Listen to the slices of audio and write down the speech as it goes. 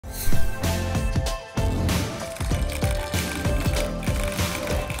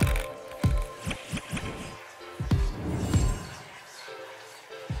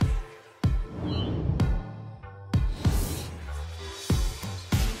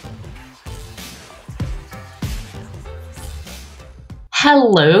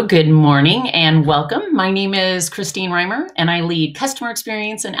Hello, good morning, and welcome. My name is Christine Reimer, and I lead customer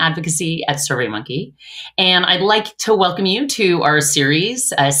experience and advocacy at SurveyMonkey. And I'd like to welcome you to our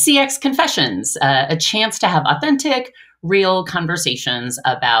series, CX Confessions, a chance to have authentic, real conversations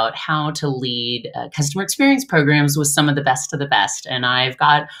about how to lead customer experience programs with some of the best of the best. And I've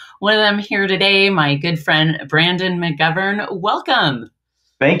got one of them here today, my good friend, Brandon McGovern. Welcome.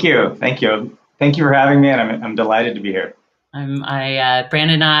 Thank you. Thank you. Thank you for having me, and I'm delighted to be here. Brandon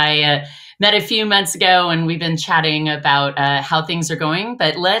and I met a few months ago, and we've been chatting about how things are going.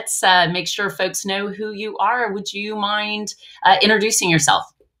 But let's make sure folks know who you are. Would you mind introducing yourself?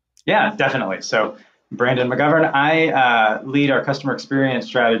 Yeah, definitely. So, Brandon McGovern, I lead our customer experience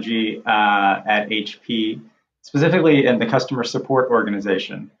strategy at HP, specifically in the customer support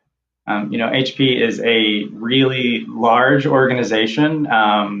organization. HP is a really large organization.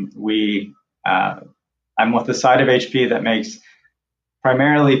 I'm with the side of HP that makes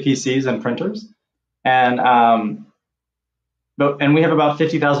primarily PCs and printers, and we have about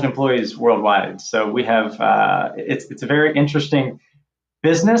 50,000 employees worldwide. So we have it's a very interesting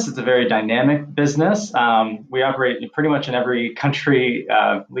business. It's a very dynamic business. We operate pretty much in every country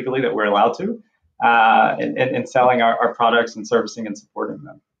legally that we're allowed to, in selling our products and servicing and supporting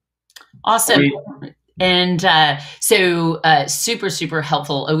them. Awesome. Super, super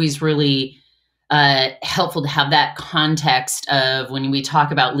helpful. Always really helpful to have that context of when we talk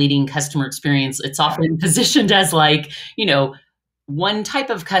about leading customer experience. It's often positioned as one type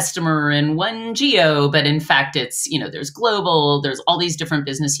of customer and one geo, but in fact it's, there's global, there's all these different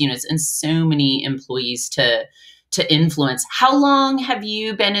business units and so many employees to influence. How long have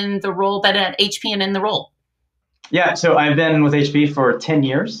you been at HP and in the role? Yeah, so I've been with HP for 10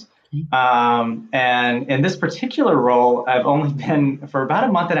 years. And in this particular role, I've only been for about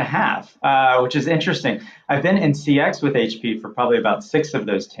a month and a half, which is interesting. I've been in CX with HP for probably about 6 of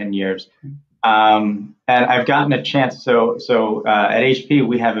those 10 years. And I've gotten a chance. So at HP,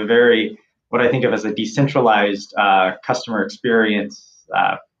 we have what I think of as a decentralized customer experience.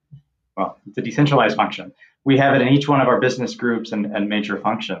 It's a decentralized function. We have it in each one of our business groups and major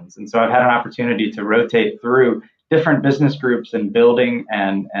functions. And so I've had an opportunity to rotate through different business groups and building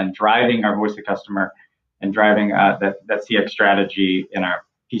and driving our voice of customer and driving that CX strategy in our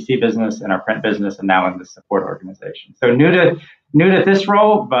PC business, in our print business, and now in the support organization. So new to this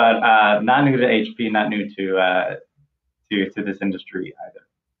role, but not new to HP, not new to this industry either.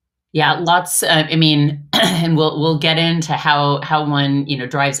 Yeah, lots. And we'll get into how one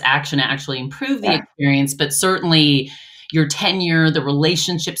drives action to actually improve the experience, but certainly your tenure, the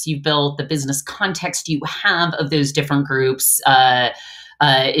relationships you've built, the business context you have of those different groups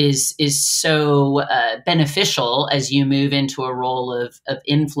is so beneficial as you move into a role of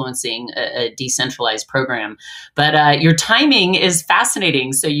influencing a decentralized program. But your timing is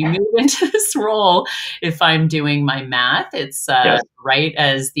fascinating. So you move into this role, if I'm doing my math, it's right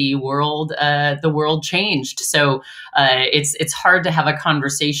as the world changed. So it's hard to have a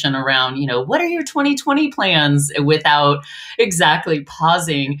conversation around, what are your 2020 plans without exactly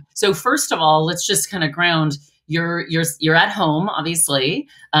pausing. So first of all, let's just kind of ground. You're at home, obviously.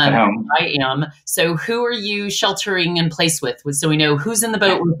 At home. I am. So who are you sheltering in place with? So we know who's in the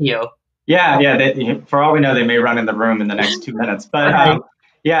boat with you. Yeah. For all we know, they may run in the room in the next 2 minutes. But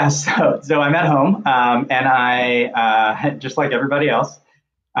so I'm at home, and I just like everybody else,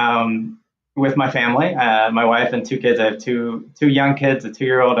 with my family, my wife and 2 kids. I have two young kids, a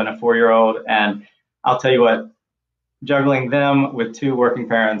 2-year-old and a 4-year-old, and I'll tell you what. Juggling them with 2 working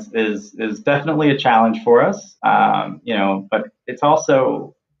parents is definitely a challenge for us, but it's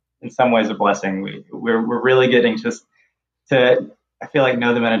also in some ways a blessing. We're really getting to I feel like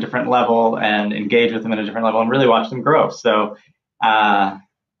know them at a different level and engage with them at a different level and really watch them grow. So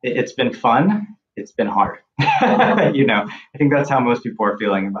it's been fun. It's been hard. I think that's how most people are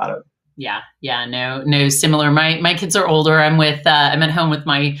feeling about it. Yeah. No, similar. My kids are older. I'm at home with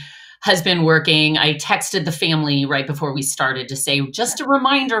my husband working. I texted the family right before we started to say, just a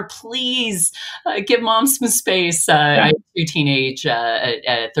reminder, please give mom some space. I have 2 teenage,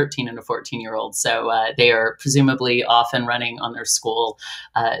 a 13 and a 14-year-old. So they are presumably off and running on their school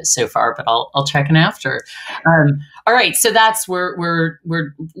so far, but I'll check in after. All right. So that's, we're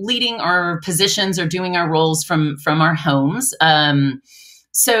leading our positions or doing our roles from our homes.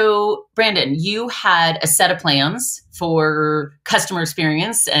 So, Brandon, you had a set of plans for customer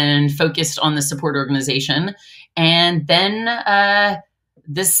experience and focused on the support organization. And then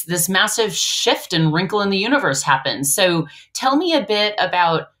this massive shift and wrinkle in the universe happened. So tell me a bit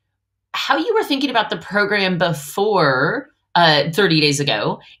about how you were thinking about the program before 30 days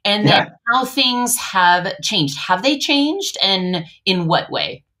ago, and then how things have changed. Have they changed, and in what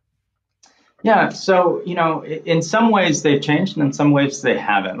way? Yeah, so, in some ways they've changed and in some ways they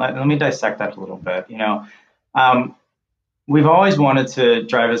haven't. Let me dissect that a little bit. Um, we've always wanted to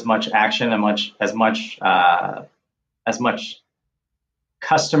drive as much action and as much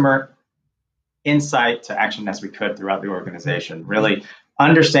customer insight to action as we could throughout the organization, really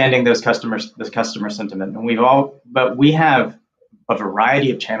understanding those customers, this customer sentiment. And we have a variety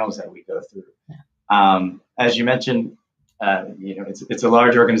of channels that we go through. As you mentioned, it's a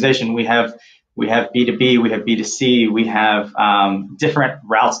large organization. We have B2B, we have B2C, we have different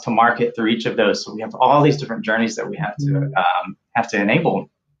routes to market through each of those. So we have all these different journeys that we have to enable.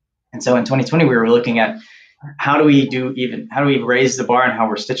 And so in 2020, we were looking at how do we raise the bar and how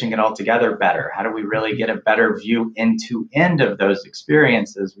we're stitching it all together better? How do we really get a better view end to end of those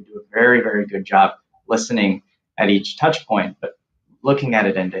experiences? We do a very, very good job listening at each touch point, but looking at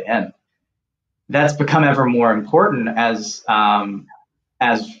it end to end. That's become ever more important as the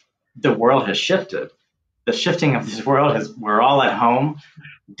world has shifted. The shifting of this world we're all at home.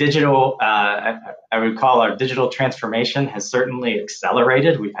 Digital, I would call our digital transformation has certainly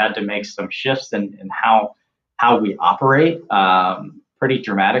accelerated. We've had to make some shifts in how we operate pretty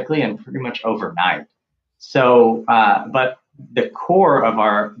dramatically and pretty much overnight. So, but the core of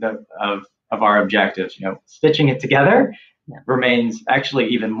our objectives, stitching it together, remains actually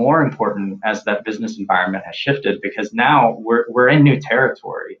even more important as that business environment has shifted, because now we're in new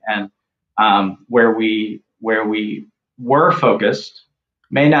territory, and where we were focused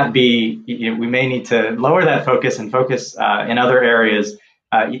may not be. We may need to lower that focus and focus in other areas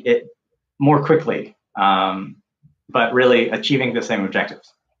more quickly, but really achieving the same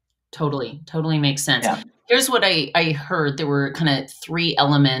objectives. Totally makes sense. Yeah. Here's what I heard. There were kind of three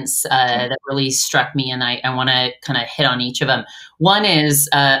elements that really struck me, and I want to kind of hit on each of them. One is,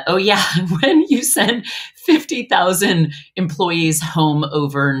 when you send 50,000 employees home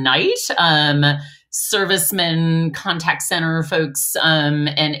overnight, servicemen, contact center folks,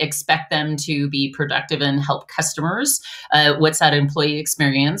 and expect them to be productive and help customers. What's that employee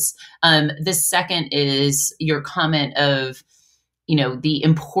experience? The second is your comment of, the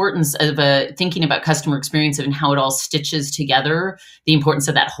importance of thinking about customer experience and how it all stitches together, the importance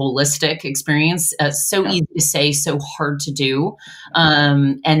of that holistic experience. Easy to say, so hard to do.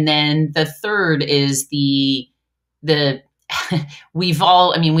 And then the third is we've been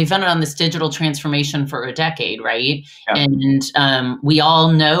on this digital transformation for a decade, right? Yeah. And we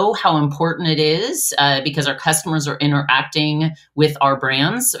all know how important it is because our customers are interacting with our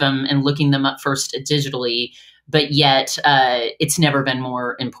brands and looking them up first digitally. But yet it's never been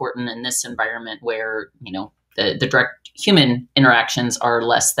more important in this environment where, the direct human interactions are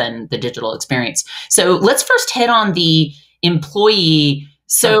less than the digital experience. So let's first hit on the employee.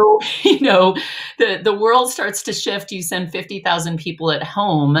 So, the world starts to shift. You send 50,000 people at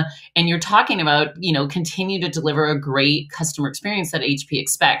home, and you're talking about, continue to deliver a great customer experience that HP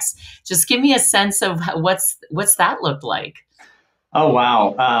expects. Just give me a sense of what's that looked like. Oh,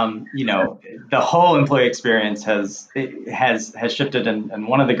 wow. The whole employee experience has shifted. And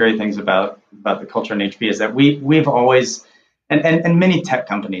one of the great things about the culture in HP is that we've always, and many tech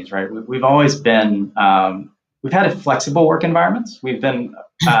companies, right? We've always been, we've had flexible work environments. We've been,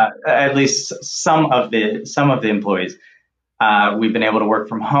 at least some of the employees, we've been able to work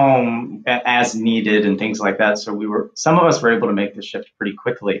from home as needed and things like that. So some of us were able to make the shift pretty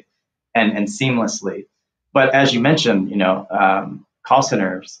quickly and seamlessly. But as you mentioned, call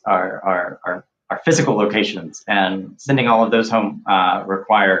centers are physical locations, and sending all of those home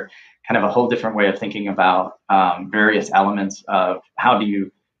require kind of a whole different way of thinking about various elements of how do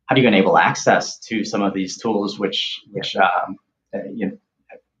you enable access to some of these tools, which is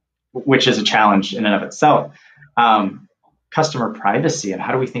a challenge in and of itself. Customer privacy, and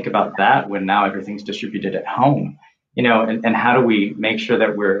how do we think about that when now everything's distributed at home? And how do we make sure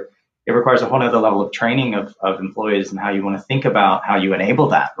that it requires a whole other level of training of employees and how you want to think about how you enable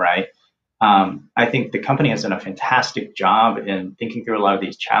that, right? I think the company has done a fantastic job in thinking through a lot of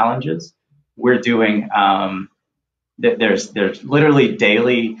these challenges. We're doing, there's literally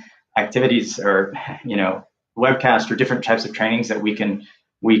daily activities or, webcasts or different types of trainings that we can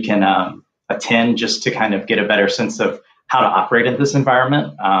attend just to kind of get a better sense of how to operate in this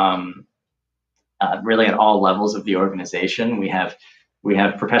environment. Really at all levels of the organization. We have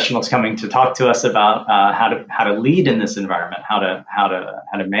professionals coming to talk to us about how to lead in this environment, how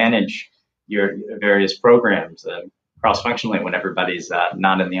to manage your various programs cross-functionally when everybody's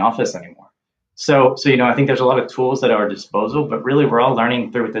not in the office anymore. So I think there's a lot of tools at our disposal, but really we're all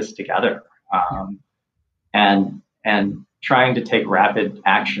learning through this together. And trying to take rapid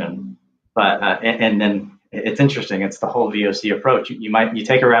action, but and then it's interesting. It's the whole VOC approach. You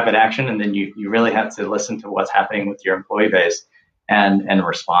take a rapid action, and then you really have to listen to what's happening with your employee base and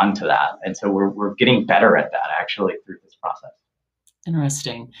respond to that. And so we're getting better at that actually through this process.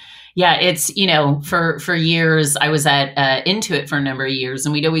 Interesting. Yeah, it's, for years, I was at Intuit for a number of years,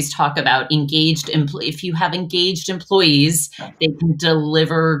 and we'd always talk about if you have engaged employees, they can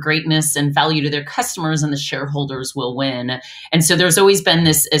deliver greatness and value to their customers, and the shareholders will win. And so there's always been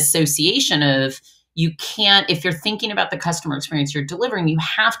this association of, you can't, if you're thinking about the customer experience you're delivering, you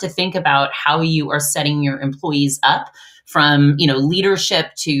have to think about how you are setting your employees up from,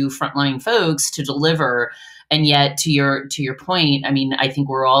 leadership to frontline folks to deliver. And yet, to your point, I mean, I think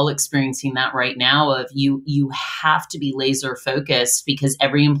we're all experiencing that right now of you have to be laser focused, because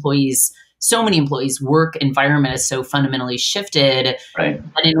so many employees' work environment is so fundamentally shifted. Right.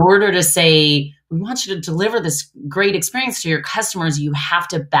 And in order to say, we want you to deliver this great experience to your customers, you have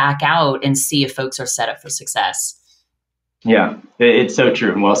to back out and see if folks are set up for success. Yeah, it's so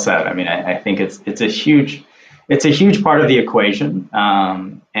true and well said. I mean, I think it's a huge part of the equation,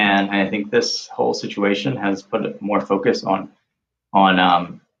 and I think this whole situation has put more focus on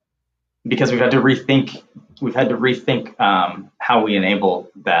because we've had to rethink how we enable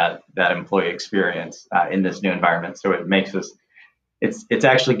that employee experience in this new environment. So it makes us it's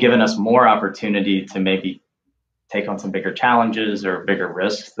actually given us more opportunity to maybe take on some bigger challenges or bigger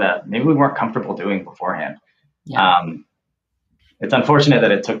risks that maybe we weren't comfortable doing beforehand. Yeah. It's unfortunate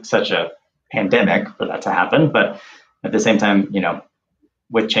that it took such a pandemic for that to happen, but at the same time,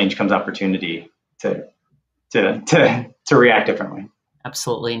 with change comes opportunity to react differently.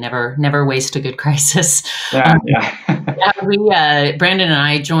 Absolutely. Never waste a good crisis. Yeah. Brandon and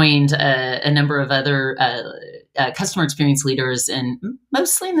I joined a number of other customer experience leaders, and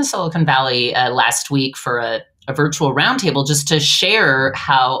mostly in the Silicon Valley last week for a virtual roundtable, just to share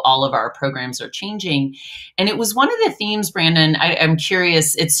how all of our programs are changing. And it was one of the themes, Brandon, I'm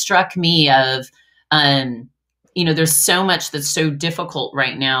curious, it struck me of, there's so much that's so difficult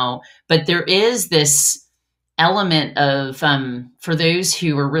right now, but there is this element of, for those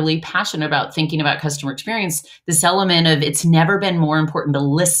who are really passionate about thinking about customer experience, this element of, it's never been more important to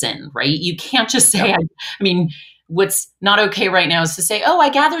listen, right? You can't just say, Yep. I mean, what's not okay right now is to say, oh, I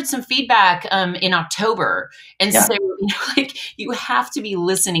gathered some feedback in October. And so, you have to be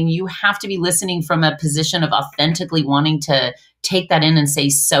listening. You have to be listening from a position of authentically wanting to take that in and say,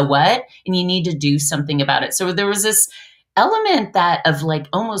 so what? And you need to do something about it. So there was this element that of like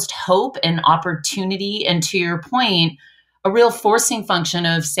almost hope and opportunity. And to your point, a real forcing function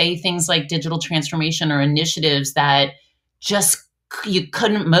of, say, things like digital transformation or initiatives that just you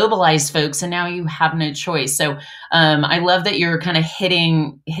couldn't mobilize folks, and now you have no choice. So I love that you're kind of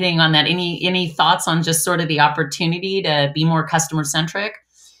hitting on that. Any thoughts on just sort of the opportunity to be more customer centric?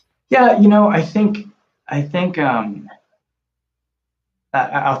 Yeah, I think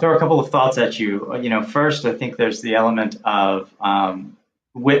I'll throw a couple of thoughts at you. First, I think there's the element of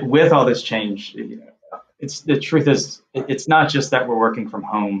with all this change. The truth is, it's not just that we're working from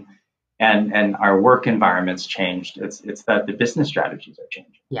home and our work environment's changed. It's that the business strategies are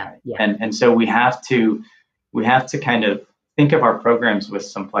changing. Yeah. And so we have to kind of think of our programs with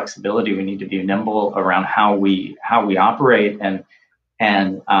some flexibility. We need to be nimble around how we operate and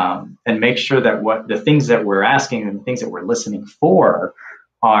make sure that what the things that we're asking and the things that we're listening for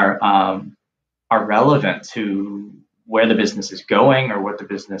are relevant to where the business is going or what the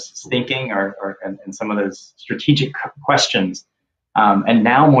business is thinking and some of those strategic questions. And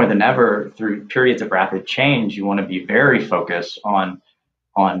now more than ever, through periods of rapid change, you want to be very focused on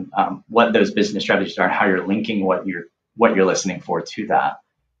what those business strategies are and how you're linking what you're listening for to that.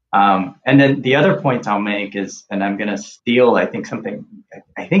 And then the other point I'll make is, and I'm going to steal, I think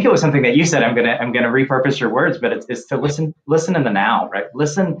it was something that you said. I'm going to repurpose your words, but it's to listen in the now, right?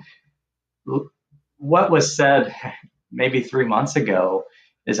 Listen. What was said maybe 3 months ago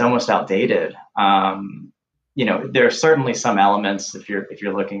is almost outdated. There are certainly some elements, if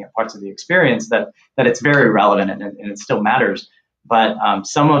you're looking at parts of the experience, that it's very relevant and it still matters. But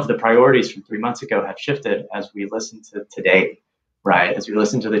some of the priorities from 3 months ago have shifted as we listen to today, right? As we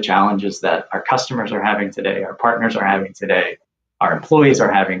listen to the challenges that our customers are having today, our partners are having today, our employees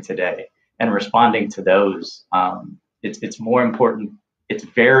are having today, and responding to those. It's more important. It's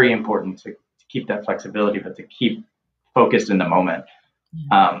very important to keep that flexibility, but to keep focused in the moment.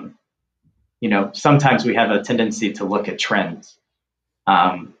 Sometimes we have a tendency to look at trends.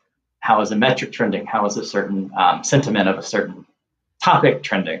 How is a metric trending? How is a certain sentiment of a certain topic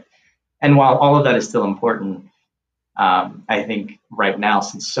trending? And while all of that is still important, I think right now,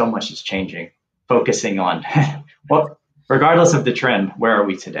 since so much is changing, focusing on regardless of the trend, where are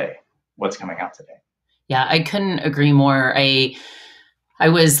we today? What's coming out today? Yeah, I couldn't agree more. I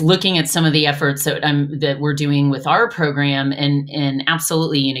was looking at some of the efforts that we're doing with our program, and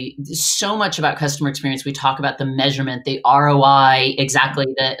absolutely, so much about customer experience. We talk about the measurement, the ROI, exactly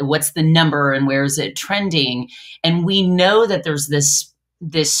what's the number and where is it trending, and we know that there's this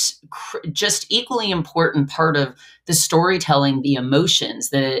just equally important part of the storytelling, the emotions,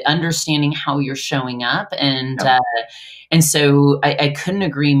 the understanding how you're showing up, and so I couldn't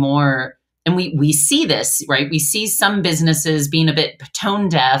agree more. And we see this, right? We see some businesses being a bit tone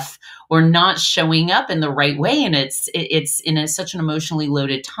deaf or not showing up in the right way. And it's in such an emotionally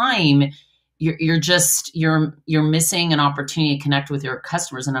loaded time. You're missing an opportunity to connect with your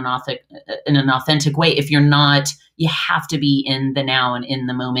customers in an authentic way. If you're not, you have to be in the now and in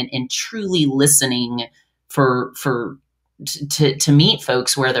the moment and truly listening to meet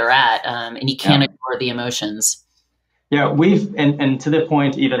folks where they're at. And you can't ignore the emotions. Yeah, we've and to the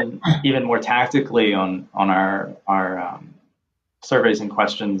point, even more tactically on our surveys and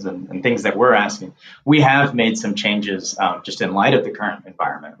questions and things that we're asking, we have made some changes just in light of the current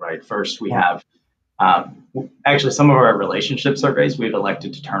environment. Right, first we have actually some of our relationship surveys we've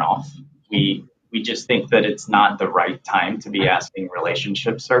elected to turn off. We just think that it's not the right time to be asking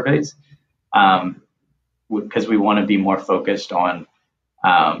relationship surveys because we want to be more focused on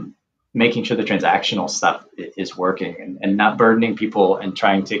making sure the transactional stuff is working and not burdening people and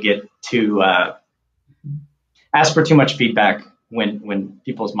trying to get to ask for too much feedback when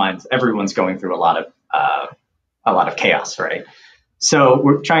people's minds, everyone's going through a lot of chaos, right? So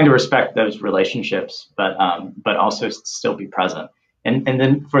we're trying to respect those relationships, but also still be present. And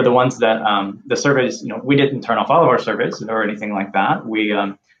then for the ones that the surveys, we didn't turn off all of our surveys or anything like that. We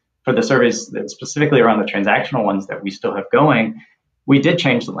for the surveys that specifically around the transactional ones that we still have going, we did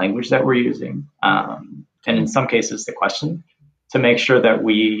change the language that we're using, and in some cases the question, to make sure that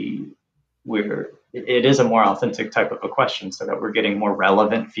it is a more authentic type of a question, so that we're getting more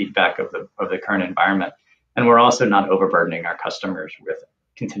relevant feedback of the current environment, and we're also not overburdening our customers with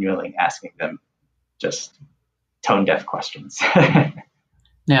continually asking them just tone deaf questions.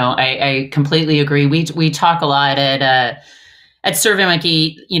 No, I completely agree. We talk a lot at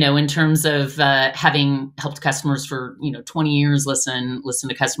SurveyMonkey, in terms of having helped customers for 20 years listen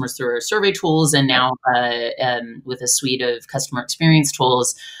to customers through our survey tools, and now with a suite of customer experience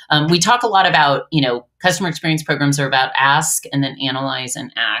tools. We talk a lot about customer experience programs are about ask and then analyze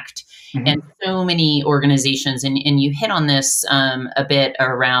and act. Mm-hmm. And so many organizations, and you hit on this a bit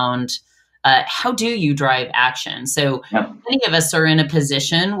around how do you drive action? So many of us are in a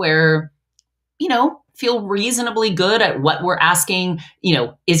position where feel reasonably good at what we're asking.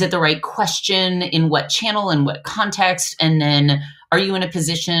 Is it the right question, in what channel, in what context? And then are you in a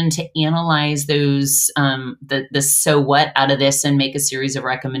position to analyze those, the so what out of this and make a series of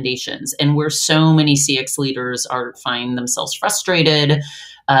recommendations? And where so many CX leaders find themselves frustrated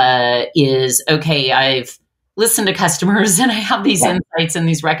is, okay, I've listened to customers and I have these insights and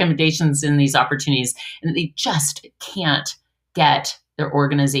these recommendations and these opportunities, and they just can't get their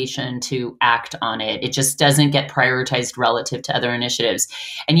organization to act on it. It just doesn't get prioritized relative to other initiatives.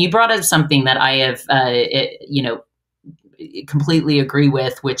 And you brought up something that I have, completely agree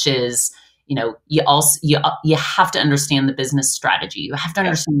with, which is, you have to understand the business strategy. You have to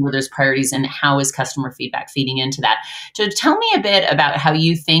understand where there's priorities and how is customer feedback feeding into that. So tell me a bit about how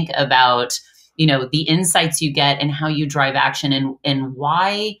you think about, the insights you get and how you drive action, and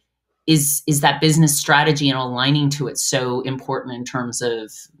why is that business strategy and aligning to it so important in terms of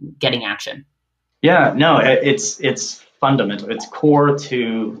getting action? Yeah, no, it's fundamental. It's core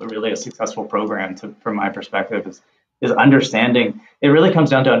to really a successful program. From my perspective, is understanding. It really comes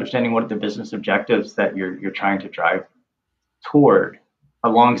down to understanding what are the business objectives that you're trying to drive toward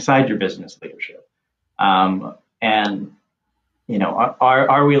alongside your business leadership. And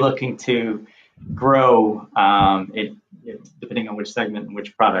are we looking to grow? Depending on which segment and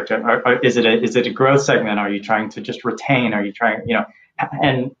which product, is it a growth segment? Are you trying to just retain? Are you trying,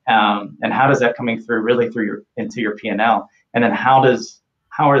 and how does that coming through really into your P&L? And then how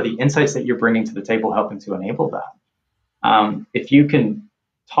are the insights that you're bringing to the table helping to enable that? If you can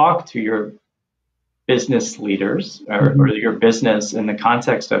talk to your business leaders or your business in the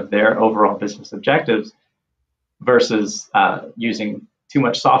context of their overall business objectives versus using too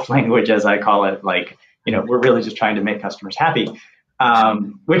much soft language, as I call it, like, we're really just trying to make customers happy,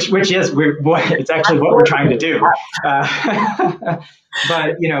 which is it's actually what we're trying to do.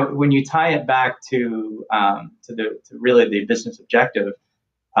 But when you tie it back to really the business objective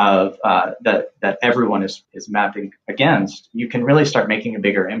of that everyone is mapping against, you can really start making a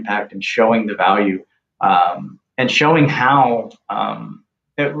bigger impact and showing the value and showing how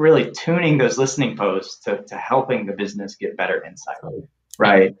it really tuning those listening posts to helping the business get better insight,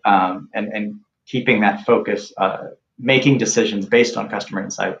 right? And keeping that focus, making decisions based on customer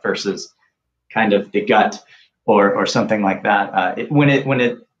insight versus kind of the gut or something like that. When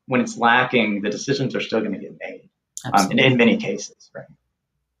it's lacking, the decisions are still going to get made in many cases, right?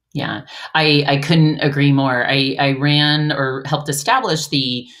 Yeah, I couldn't agree more. I ran or helped establish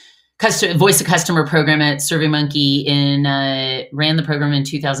the voice of customer program at SurveyMonkey ran the program in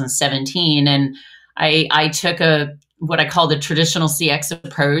 2017. And I took what I call the traditional CX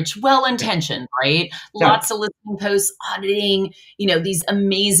approach, well-intentioned, right? Yeah. Lots of listening posts, auditing, these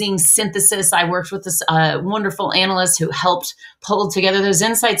amazing synthesis. I worked with this wonderful analyst who helped pull together those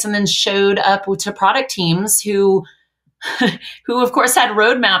insights and then showed up to product teams who of course had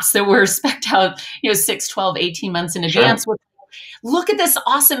roadmaps that were spec'd out, 6, 12, 18 months in advance. Sure. Look at this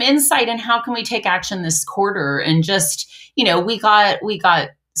awesome insight and how can we take action this quarter? And just, we got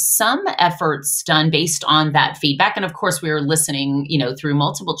some efforts done based on that feedback. And of course we were listening, through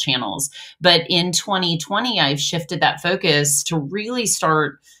multiple channels. But in 2020, I've shifted that focus to really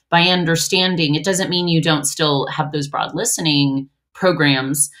start by understanding. It doesn't mean you don't still have those broad listening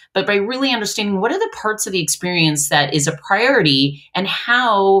programs, but by really understanding what are the parts of the experience that is a priority and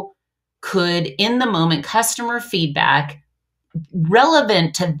how could in the moment customer feedback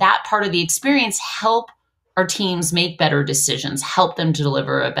relevant to that part of the experience help our teams make better decisions, help them to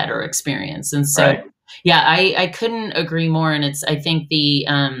deliver a better experience. And so, right. Yeah, I couldn't agree more. And I think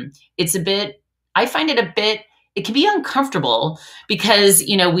I find it can be uncomfortable because,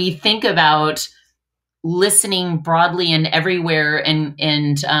 we think about listening broadly and everywhere and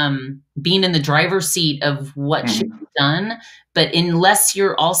being in the driver's seat of what should be done. But unless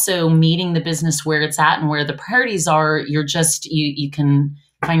you're also meeting the business where it's at and where the priorities are, you're just, you can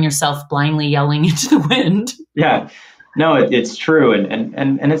find yourself blindly yelling into the wind. Yeah, no, it's true.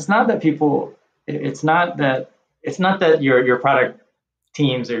 And it's not that it's not that your product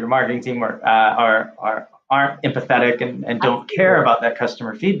teams or your marketing team aren't empathetic and don't care about that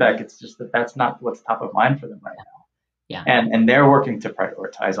customer feedback. It's just that's not what's top of mind for them right now. Yeah. And they're working to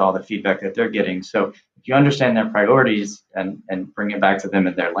prioritize all the feedback that they're getting. So if you understand their priorities and bring it back to them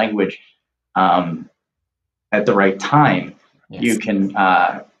in their language at the right time, yes. You can,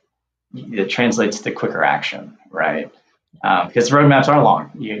 it translates to quicker action, right? Because roadmaps are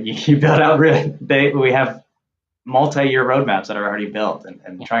long. You build out we have multi-year roadmaps that are already built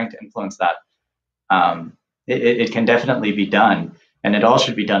and trying to influence that. It can definitely be done, and it all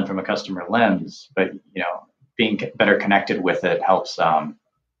should be done from a customer lens. But being better connected with it helps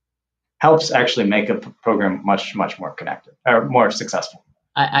actually make a program much more connected or more successful.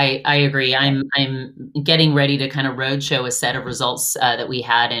 I agree. I'm getting ready to kind of roadshow a set of results that we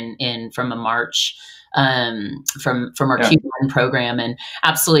had from a March from our Q1 program, and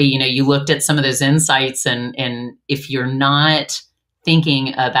absolutely, you looked at some of those insights, and if you're not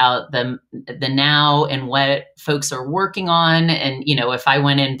thinking about the now and what folks are working on. And, if I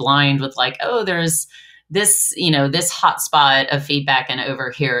went in blind with like, oh, there's this, this hotspot of feedback and over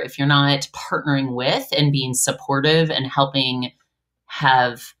here, if you're not partnering with and being supportive and helping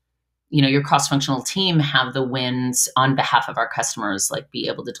have, your cross-functional team have the wins on behalf of our customers, like be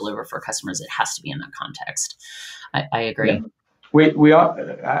able to deliver for customers, it has to be in that context. I agree. Yeah.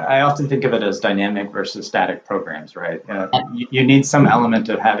 I often think of it as dynamic versus static programs, right? You need some element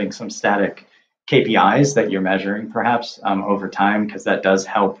of having some static KPIs that you're measuring perhaps over time, because that does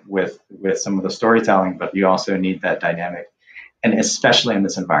help with some of the storytelling, but you also need that dynamic. And especially in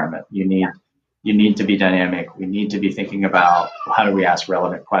this environment, you need to be dynamic. We need to be thinking about how do we ask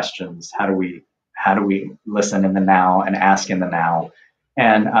relevant questions? How do we listen in the now and ask in the now?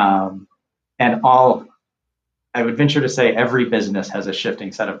 And all, I would venture to say every business has a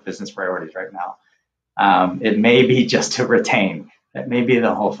shifting set of business priorities right now. It may be just to retain. That may be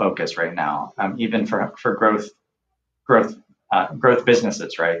the whole focus right now, even for growth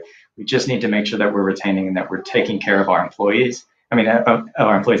businesses, right? We just need to make sure that we're retaining and that we're taking care of our employees. Of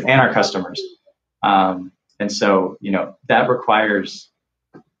our employees and our customers. And so, that requires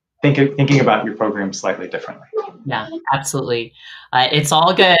thinking about your program slightly differently. Yeah, absolutely. It's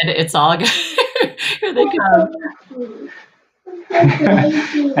all good. It's all good. Here they come.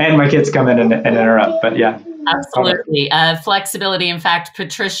 And my kids come in and interrupt, but yeah. Absolutely. Flexibility. In fact,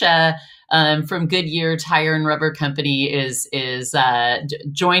 Patricia from Goodyear Tire and Rubber Company is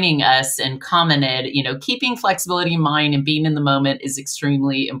joining us and commented, keeping flexibility in mind and being in the moment is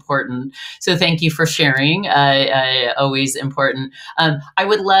extremely important. So thank you for sharing. Always important. I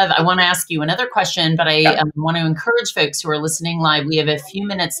want to ask you another question, but I want to encourage folks who are listening live. We have a few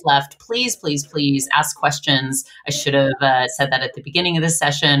minutes left. Please, please, please ask questions. I should have said that at the beginning of this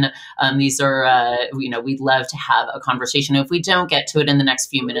session. These are, we'd love to have a conversation. If we don't get to it in the next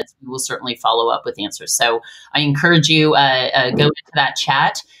few minutes, we will certainly follow up with answers. So I encourage you, go into that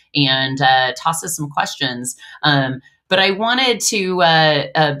chat and toss us some questions. But I wanted to,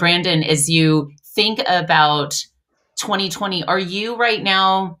 Brandon, as you think about 2020, are you right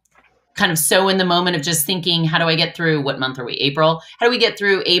now kind of so in the moment of just thinking, how do I get through, what month are we, April? How do we get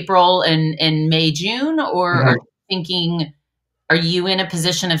through April and May, June? Or are you thinking, are you in a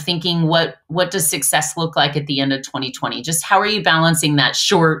position of thinking, what does success look like at the end of 2020? Just how are you balancing that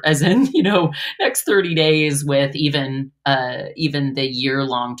short, as in, next 30 days with even the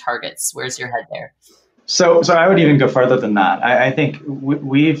year-long targets? Where's your head there? So I would even go further than that. I think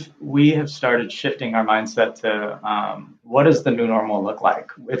we have started shifting our mindset to what does the new normal look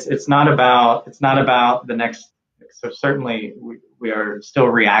like? It's not about the next. So certainly we are still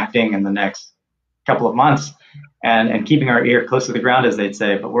reacting in the next couple of months and keeping our ear close to the ground, as they'd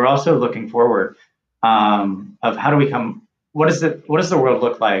say. But we're also looking forward of how do we come. What does the world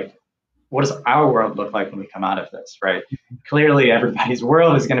look like? What does our world look like when we come out of this, right? Clearly, everybody's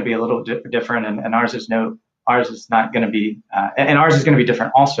world is going to be a little different, and ours is not going to be, and ours is going to be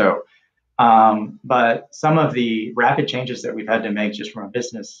different also. But some of the rapid changes that we've had to make just from a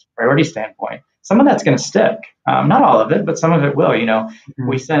business priority standpoint, some of that's going to stick. Not all of it, but some of it will.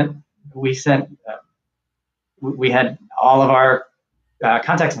 We had all of our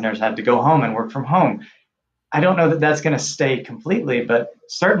contact centers had to go home and work from home. I don't know that that's going to stay completely, but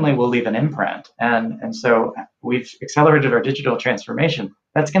certainly we'll leave an imprint. And so we've accelerated our digital transformation.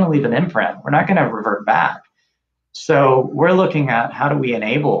 That's going to leave an imprint. We're not going to revert back. So we're looking at how do we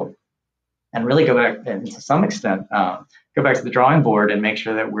enable and really go back, and to some extent, go back to the drawing board and make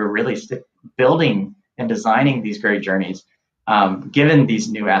sure that we're really building and designing these great journeys, given these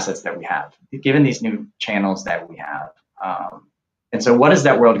new assets that we have, given these new channels that we have. And so what is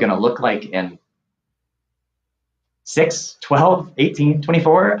that world going to look like in 6, 12, 18,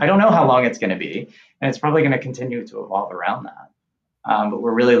 24? I don't know how long it's going to be, and it's probably going to continue to evolve around that. But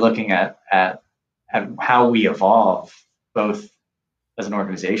we're really looking at how we evolve, both as an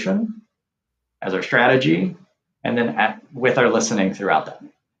organization, as our strategy, and then with our listening throughout that.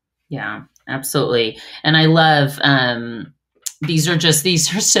 Yeah, absolutely. And I love these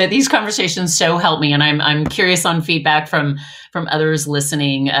conversations so help me, and I'm curious on feedback from others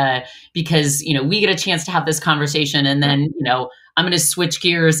listening, because we get a chance to have this conversation, and then I'm going to switch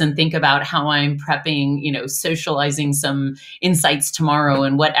gears and think about how I'm prepping, socializing some insights tomorrow,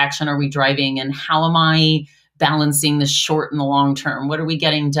 and what action are we driving, and how am I balancing the short and the long term? What are we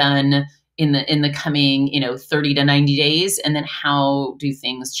getting done in the coming 30 to 90 days, and then how do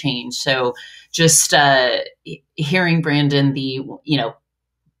things change? So just hearing, Brandon, the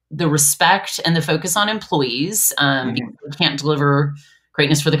respect and the focus on employees, because we can't deliver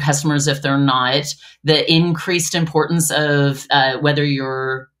greatness for the customers if they're not. The increased importance of whether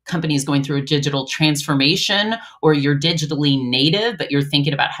your company is going through a digital transformation or you're digitally native, but you're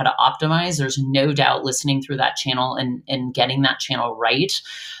thinking about how to optimize. There's no doubt listening through that channel and getting that channel right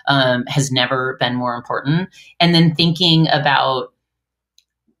has never been more important. And then thinking about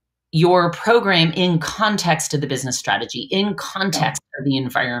your program in context of the business strategy, in context of the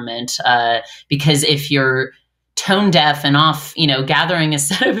environment, because if you're tone deaf and off, gathering a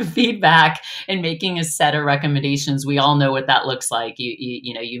set of feedback and making a set of recommendations, we all know what that looks like.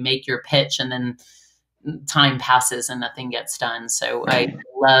 You make your pitch, and then time passes and nothing gets done. So I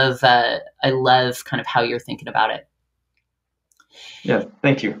love kind of how you're thinking about it. Yeah,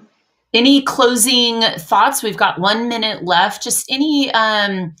 thank you. Any closing thoughts? We've got 1 minute left. Just any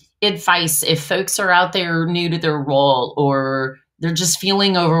advice if folks are out there new to their role, or they're just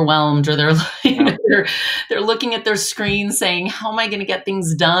feeling overwhelmed, or they're looking at their screen saying, how am I going to get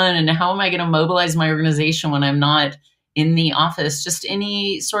things done? And how am I going to mobilize my organization when I'm not in the office? Just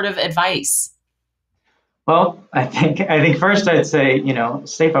any sort of advice. Well, I think first I'd say,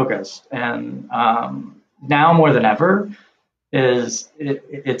 stay focused. And now more than ever,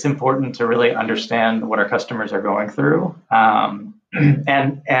 it's important to really understand what our customers are going through, and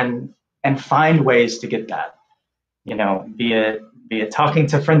find ways to get that. Be it talking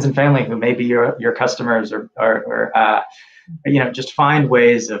to friends and family who may be your customers, or just find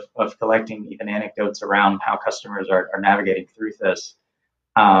ways of collecting even anecdotes around how customers are navigating through this.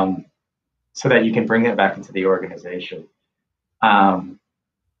 so that you can bring it back into the organization.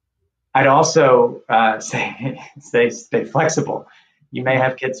 I'd also stay flexible. You may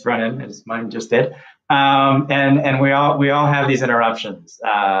have kids running, as mine just did, and we all have these interruptions.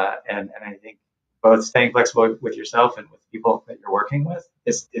 And I think both staying flexible with yourself and with people that you're working with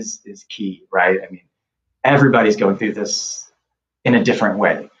is key, right? I mean, everybody's going through this in a different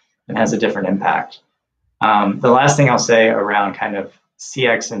way and has a different impact. The last thing I'll say around kind of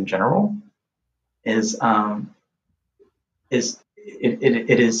CX in general is I'll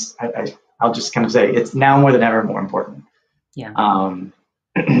just kind of say it's now more than ever more important. Yeah.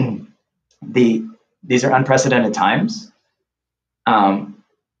 These are unprecedented times. You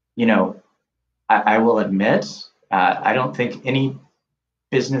know, I will admit, I don't think any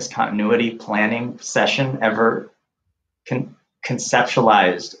business continuity planning session ever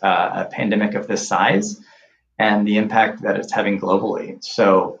conceptualized a pandemic of this size and the impact that it's having globally.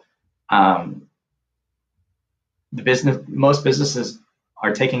 So most businesses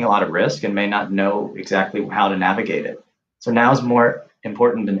are taking a lot of risk and may not know exactly how to navigate it. So now is more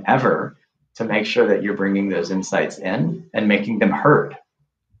important than ever to make sure that you're bringing those insights in and making them heard.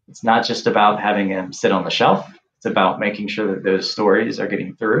 It's not just about having them sit on the shelf. It's about making sure that those stories are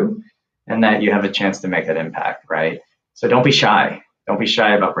getting through and that you have a chance to make that impact, right? So don't be shy. Don't be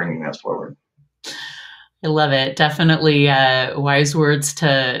shy about bringing those forward. I love it. Definitely wise words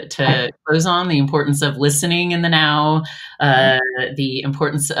to close on. The importance of listening in the now, the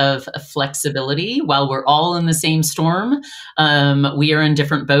importance of flexibility. While we're all in the same storm, we are in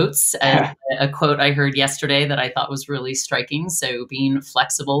different boats. A quote I heard yesterday that I thought was really striking. So being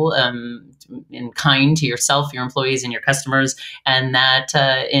flexible and kind to yourself, your employees, and your customers, and that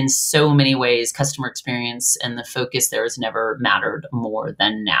in so many ways, customer experience and the focus there has never mattered more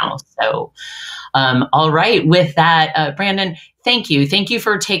than now. So all right. With that, Brandon, thank you. Thank you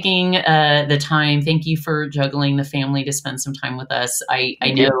for taking the time. Thank you for juggling the family to spend some time with us. I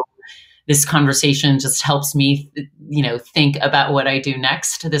know this conversation just helps me, think about what I do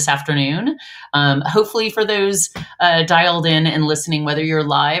next this afternoon. Hopefully for those dialed in and listening, whether you're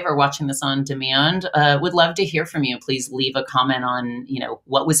live or watching this on demand, would love to hear from you. Please leave a comment on,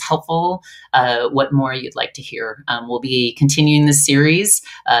 what was helpful, what more you'd like to hear. We'll be continuing this series.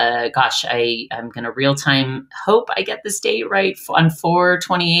 I'm going to real time hope I get this date right on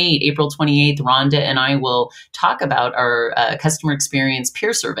April 28th. Rhonda and I will talk about our customer experience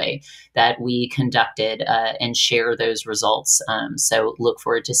peer survey that we conducted and share those results. So look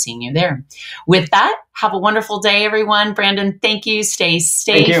forward to seeing you there. With that, have a wonderful day, everyone. Brandon, thank you. Stay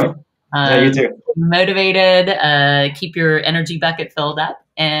safe. Thank you. You too. Motivated. Keep your energy bucket filled up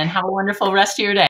and have a wonderful rest of your day.